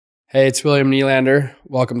Hey, it's William Nylander.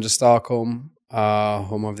 Welcome to Stockholm,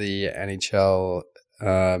 home of the NHL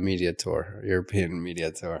media tour, European media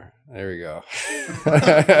tour. There we go.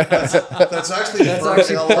 that's actually in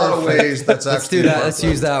a lot of ways. Let's do that. Let's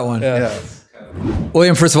use that one. Yeah.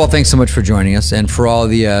 William, first of all, thanks so much for joining us. And for all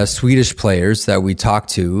the Swedish players that we talked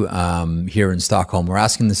to here in Stockholm, we're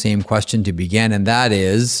asking the same question to begin, and that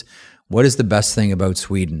is, what is the best thing about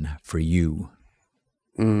Sweden for you?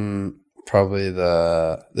 Probably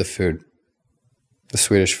the food, the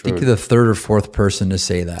Swedish food. I think you're the third or fourth person to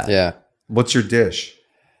say that. Yeah. What's your dish?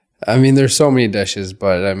 I mean, there's so many dishes,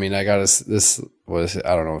 but I mean, I got this was,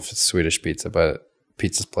 I don't know if it's Swedish pizza, but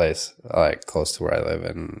pizza's place, like close to where I live.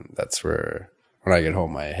 And that's where, when I get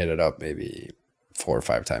home, I hit it up maybe 4 or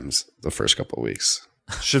 5 times the first couple of weeks.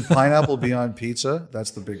 Should pineapple be on pizza?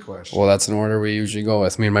 That's the big question. Well, that's an order we usually go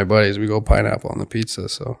with. Me and my buddies, we go pineapple on the pizza.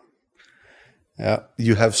 So, yeah.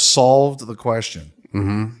 You have solved the question.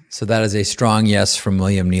 Mm-hmm. So that is a strong yes from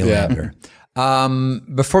William Nylander. Yeah.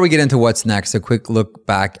 Before we get into what's next, a quick look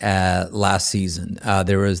back at last season.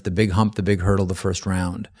 There was the big hump, the big hurdle, the first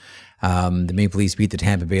round. The Maple Leafs beat the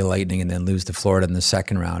Tampa Bay Lightning and then lose to Florida in the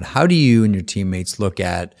second round. How do you and your teammates look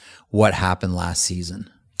at what happened last season?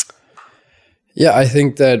 Yeah, I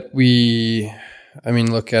think that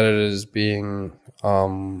look at it as being,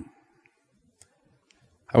 I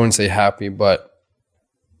wouldn't say happy, but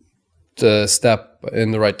the step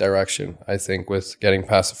in the right direction, I think, with getting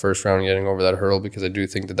past the first round and getting over that hurdle, because I do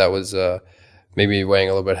think that was maybe weighing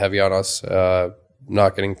a little bit heavy on us,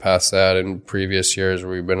 not getting past that in previous years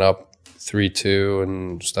where we've been up 3-2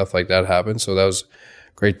 and stuff like that happened. So that was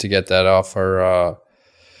great to get that off our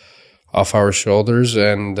shoulders.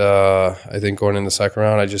 And I think going in the second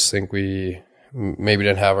round, I just think we maybe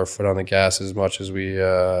didn't have our foot on the gas as much as we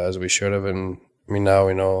should have. And I mean, now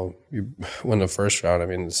we know you win the first round. I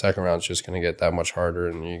mean, the second round is just going to get that much harder,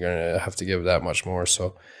 and you're going to have to give that much more.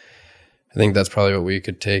 So I think that's probably what we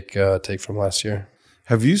could take from last year.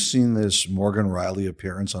 Have you seen this Morgan Riley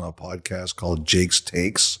appearance on a podcast called Jake's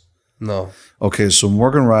Takes? No. Okay, so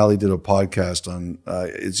Morgan Riley did a podcast on,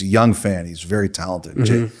 it's a young fan. He's very talented.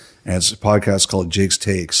 Mm-hmm. And it's a podcast called Jake's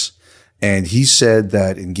Takes. And he said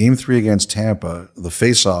that in Game 3 against Tampa, the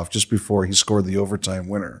face-off, just before he scored the overtime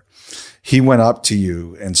winner, he went up to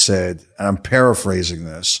you and said, and I'm paraphrasing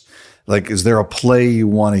this, like, is there a play you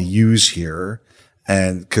want to use here?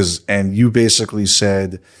 And you basically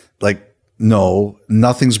said, like, no,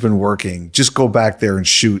 nothing's been working. Just go back there and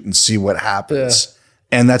shoot and see what happens.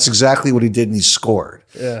 Yeah. And that's exactly what he did, and he scored.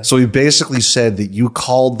 Yeah. So he basically said that you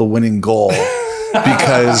called the winning goal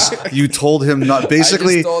because you told him not.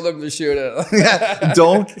 Basically, I just told him to shoot it. Yeah,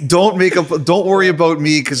 don't worry about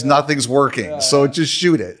me because nothing's working. Yeah. So just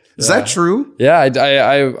shoot it. Is that true? Yeah,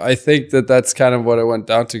 I think that's kind of what it went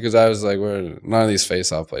down to, because I was like, none of these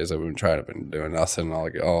face-off plays that we've been doing nothing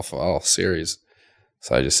all series.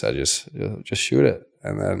 So I just said, just shoot it,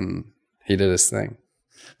 and then he did his thing.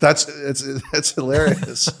 It's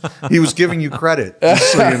hilarious. He was giving you credit,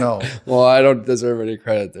 just so you know. Well, I don't deserve any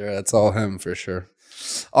credit there. That's all him for sure.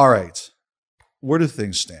 All right, where do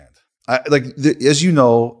things stand? As you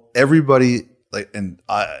know, everybody,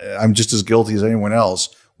 I'm just as guilty as anyone else.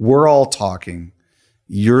 We're all talking.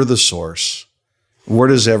 You're the source. Where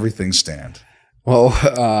does everything stand? Well,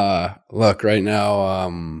 look, right now,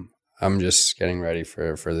 I'm just getting ready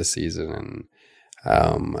for the season,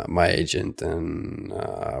 and my agent and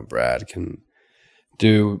Brad can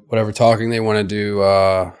do whatever talking they want to do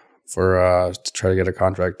to try to get a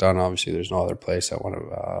contract done. Obviously, there's no other place I want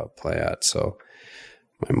to play at, so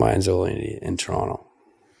my mind's only in Toronto.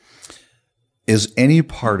 Is any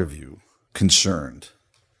part of you concerned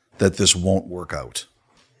that this won't work out?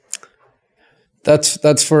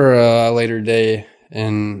 That's for a later day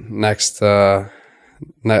in after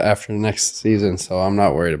the next season. So I'm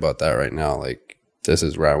not worried about that right now. Like, this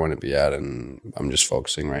is where I want to be at, and I'm just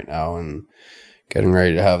focusing right now and getting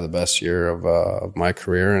ready to have the best year of my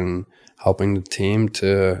career and helping the team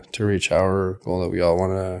to reach our goal that we all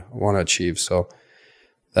want to achieve. So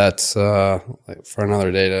that's for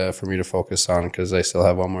another day for me to focus on, because I still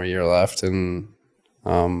have one more year left, and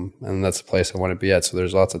that's the place I want to be at. So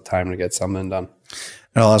there's lots of time to get something done.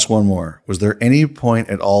 And I'll ask one more. Was there any point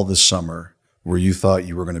at all this summer where you thought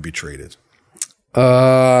you were going to be traded?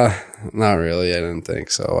 Not really. I didn't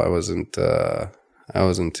think so. I wasn't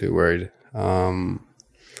too worried. Yeah,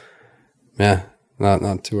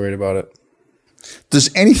 not too worried about it.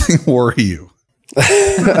 Does anything worry you?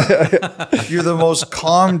 You're the most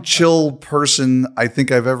calm, chill person I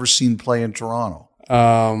think I've ever seen play in Toronto.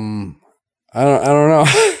 I don't know.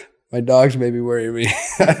 My dogs maybe worry me.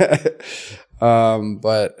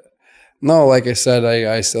 But No, like I said,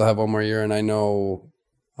 I still have one more year, and I know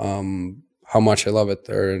how much I love it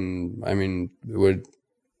there. And I mean, it would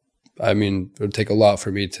take a lot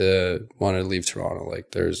for me to want to leave Toronto.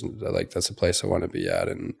 Like that's a place I want to be at,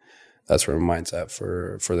 and that's where my mind's at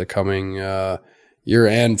for the coming year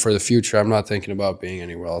and for the future. I'm not thinking about being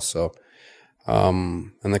anywhere else. So,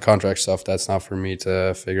 and the contract stuff, that's not for me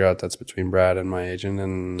to figure out. That's between Brad and my agent,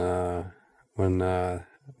 and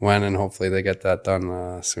when and hopefully they get that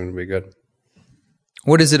done soon, it'll be good.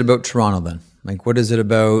 What is it about Toronto then? Like, what is it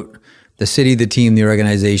about the city, the team, the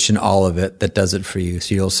organization, all of it that does it for you?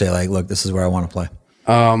 So you'll say, like, look, this is where I want to play.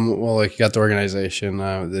 Well, like, you got the organization.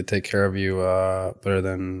 They take care of you better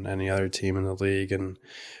than any other team in the league, and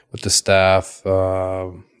with the staff,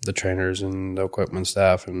 the trainers and the equipment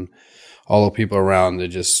staff and all the people around, they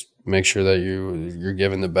just make sure that you're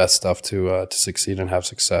given the best stuff to succeed and have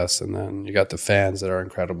success. And then you got the fans that are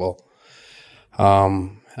incredible.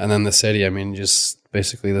 And then the city, I mean, just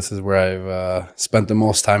basically this is where I've spent the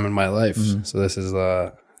most time in my life. Mm-hmm. So this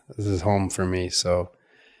is home for me. So,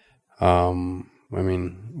 I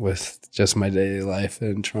mean, with just my daily life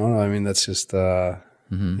in Toronto, I mean, that's just, consider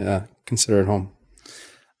it home.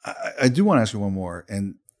 I do want to ask you one more.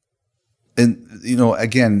 And you know,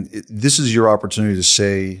 again, this is your opportunity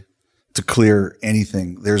to clear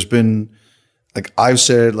anything. There's been, like I've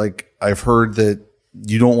said, like I've heard that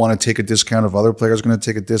you don't want to take a discount if other players aren't going to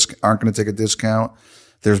take a discount.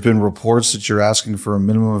 There's been reports that you're asking for a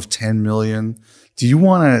minimum of $10 million. Do you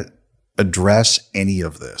want to address any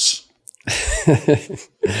of this?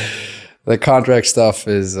 The contract stuff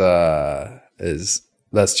is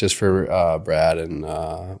that's just for Brad and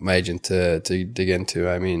my agent to dig into.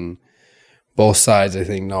 I mean, both sides, I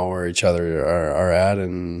think, know where each other are at,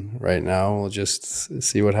 and right now we'll just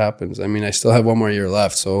see what happens. I mean, I still have one more year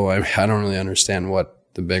left, so I don't really understand what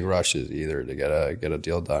the big rush is either to get a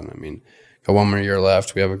deal done. I mean, got one more year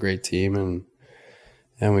left. We have a great team,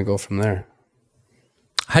 and we go from there.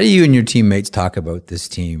 How do you and your teammates talk about this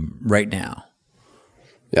team right now?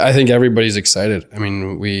 Yeah, I think everybody's excited. I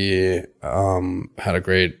mean, we had a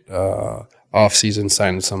great off season,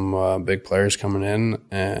 signed some big players coming in,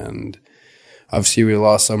 and obviously we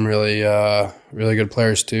lost some really good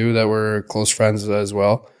players too that were close friends as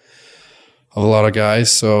well of a lot of guys.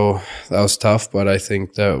 So that was tough, but I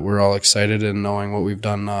think that we're all excited in knowing what we've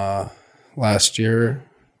done last year.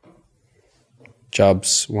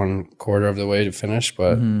 Job's 1/4 of the way to finish,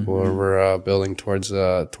 but we're building towards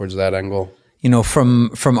that end goal. You know,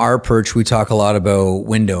 from our perch, we talk a lot about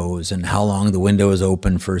windows and how long the window is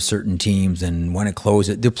open for certain teams and when it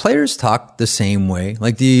closes. Do players talk the same way?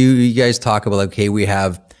 Like, do you guys talk about, like, okay, we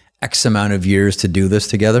have X amount of years to do this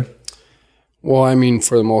together? Well, I mean,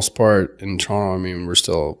 for the most part in Toronto, I mean, we're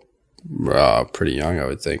still pretty young, I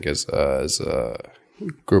would think, as a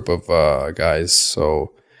group of guys.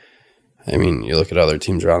 So, I mean, you look at other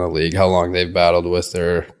teams around the league, how long they've battled with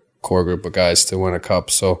their core group of guys to win a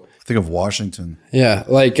cup. So, think of Washington. Yeah,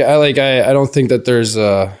 I don't think that there's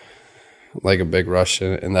a big rush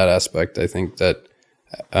in that aspect. I think that,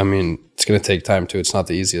 I mean, it's going to take time too. It's not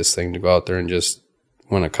the easiest thing to go out there and just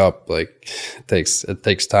win a cup. Like, it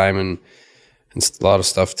takes time and a lot of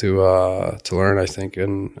stuff to learn, I think.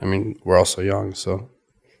 And I mean, we're also young, so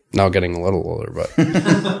now getting a little older, but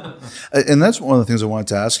and that's one of the things I wanted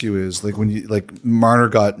to ask you is, like, when Marner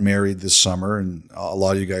got married this summer and a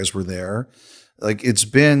lot of you guys were there. Like, you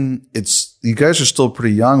guys are still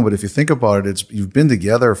pretty young, but if you think about it, you've been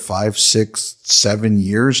together 5, 6, 7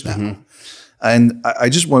 years now. Mm-hmm. And I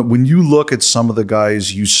just want, when you look at some of the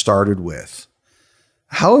guys you started with,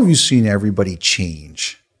 how have you seen everybody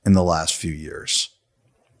change in the last few years?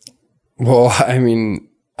 Well, I mean,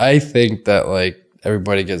 I think that, like,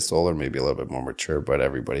 everybody gets older, maybe a little bit more mature, but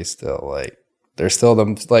everybody's still, like, they're still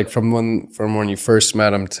them, like, from when you first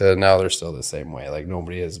met them to now, they're still the same way. Like,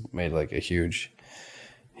 nobody has made, like, a huge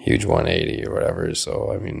 180 or whatever.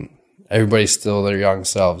 So, I mean, everybody's still their young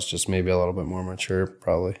selves, just maybe a little bit more mature,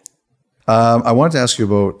 probably. I wanted to ask you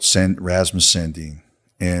about Rasmus Sandin,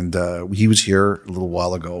 and he was here a little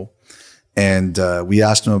while ago, and we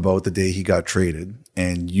asked him about the day he got traded,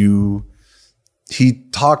 and we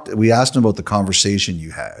asked him about the conversation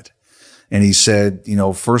you had. And he said, you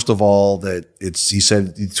know, first of all, the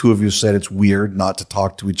two of you said it's weird not to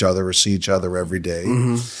talk to each other or see each other every day.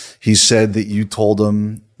 Mm-hmm. He said that you told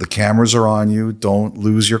him the cameras are on you, don't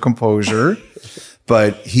lose your composure.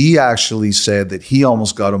 But he actually said that he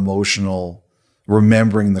almost got emotional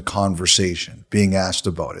remembering the conversation, being asked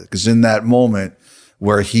about it. Because in that moment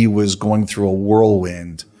where he was going through a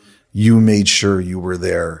whirlwind, you made sure you were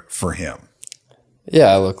there for him.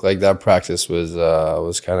 Yeah, look, like, that practice was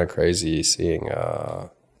kind of crazy, seeing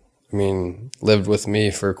I mean, lived with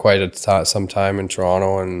me for quite some time in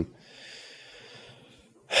Toronto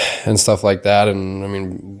and stuff like that. And I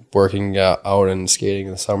mean, working out and skating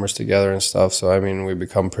in the summers together and stuff. So, I mean, we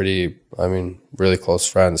become really close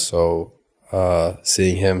friends. So,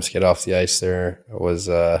 seeing him skate off the ice there was,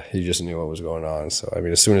 he just knew what was going on. So, I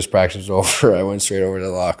mean, as soon as practice was over, I went straight over to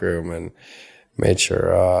the locker room and made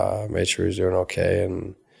sure he was doing okay.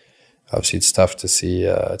 And obviously it's tough to see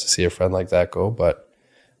a friend like that go, but,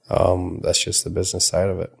 that's just the business side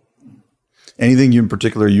of it. Anything in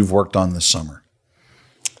particular you've worked on this summer?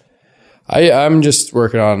 I'm just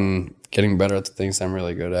working on getting better at the things I'm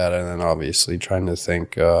really good at, and then obviously trying to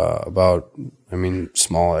think about,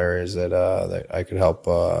 small areas that I could help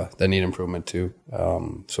that need improvement too.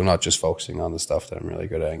 So not just focusing on the stuff that I'm really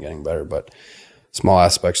good at and getting better, but small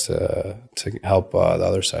aspects to help the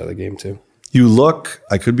other side of the game too. You look,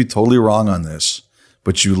 I could be totally wrong on this,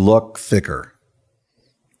 but you look thicker.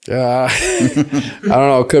 Yeah, I don't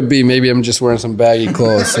know. It could be. Maybe I'm just wearing some baggy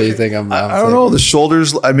clothes, so you think I'm I don't know. The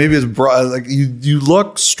shoulders, maybe it's broad. Like you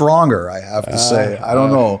look stronger. I have to say. I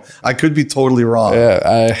don't know. I could be totally wrong.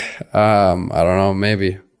 Yeah, I don't know.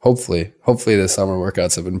 Maybe. Hopefully the summer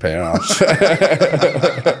workouts have been paying off.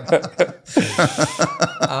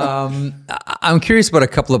 I'm curious about a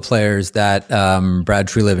couple of players that Brad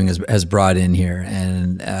Treliving has brought in here,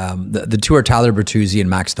 and the two are Tyler Bertuzzi and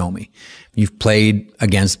Max Domi. You've played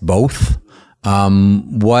against both.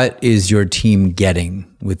 What is your team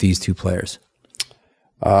getting with these two players?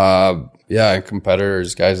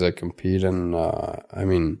 Competitors, guys that compete, and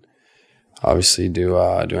obviously do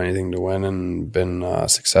anything to win and been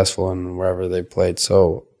successful in wherever they played.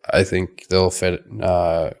 So I think they'll fit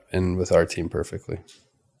in with our team perfectly.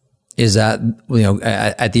 Is that,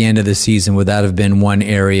 at the end of the season, would that have been one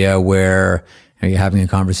area where you're having a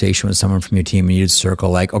conversation with someone from your team and you'd circle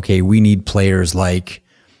like, okay, we need players like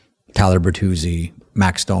Tyler Bertuzzi,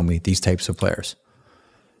 Max Domi, these types of players?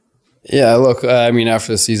 Yeah, look,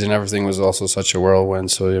 after the season, everything was also such a whirlwind.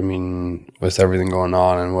 So, with everything going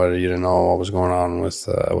on and you didn't know what was going on with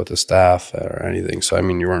the staff or anything. So,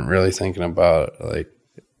 you weren't really thinking about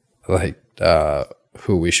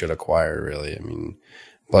who we should acquire, really.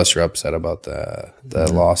 Plus you're upset about the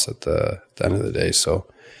loss at the end of the day. So,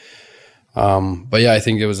 I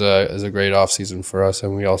think it was a great off season for us,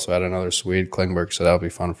 and we also had another Swede, Klingberg, so that'll be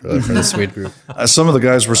fun for the Swede group. Some of the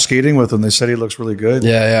guys were skating with him. They said he looks really good.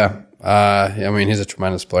 Yeah. He's a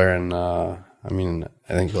tremendous player, and I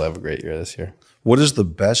think he'll have a great year this year. What is the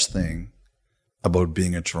best thing about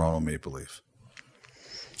being a Toronto Maple Leaf?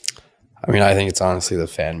 I think it's honestly the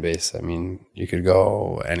fan base. You could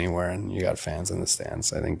go anywhere and you got fans in the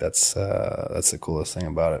stands. I think that's the coolest thing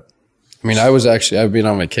about it. I've been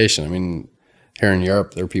on vacation. Here in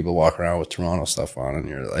Europe, there are people walking around with Toronto stuff on, and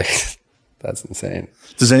you're like, that's insane.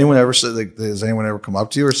 Does anyone ever come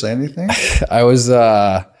up to you or say anything? I was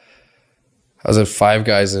at Five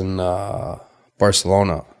Guys in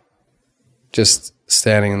Barcelona, just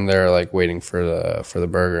standing there waiting for the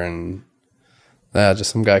burger, and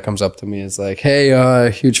just some guy comes up to me. It's like,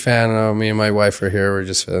 hey, huge fan. Me and my wife are here. We're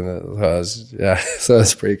just so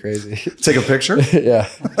it's pretty crazy. Take a picture? Yeah.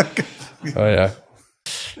 Oh, yeah.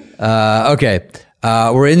 Okay.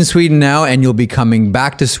 We're in Sweden now, and you'll be coming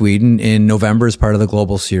back to Sweden in November as part of the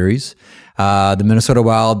Global Series. The Minnesota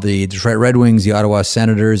Wild, the Detroit Red Wings, the Ottawa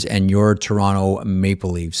Senators, and your Toronto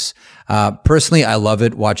Maple Leafs. Personally, I love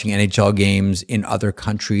it watching NHL games in other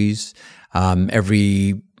countries.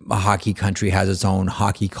 Every hockey country has its own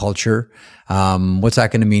hockey culture. What's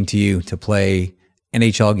that going to mean to you to play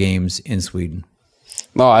NHL games in Sweden?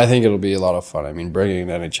 No, I think it'll be a lot of fun. Bringing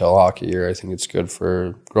NHL hockey here, I think it's good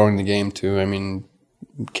for growing the game too.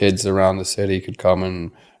 Kids around the city could come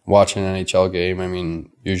and watch an NHL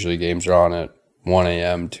game. Usually games are on at 1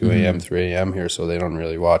 a.m., 2 a.m., 3 a.m. here, so they don't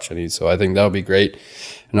really watch any. So I think that'll be great.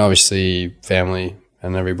 And obviously family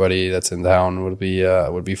and everybody that's in town would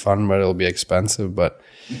be fun, but it'll be expensive. But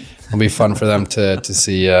it'll be fun for them to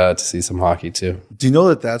see some hockey too. Do you know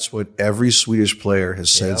that that's what every Swedish player has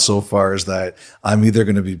said so far, is that I'm either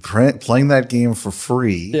going to be playing that game for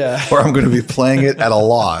free or I'm going to be playing it at a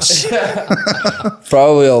loss?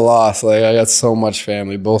 Probably a loss. I got so much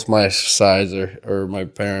family. Both my sides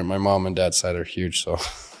my mom and dad's side are huge. So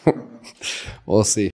we'll see.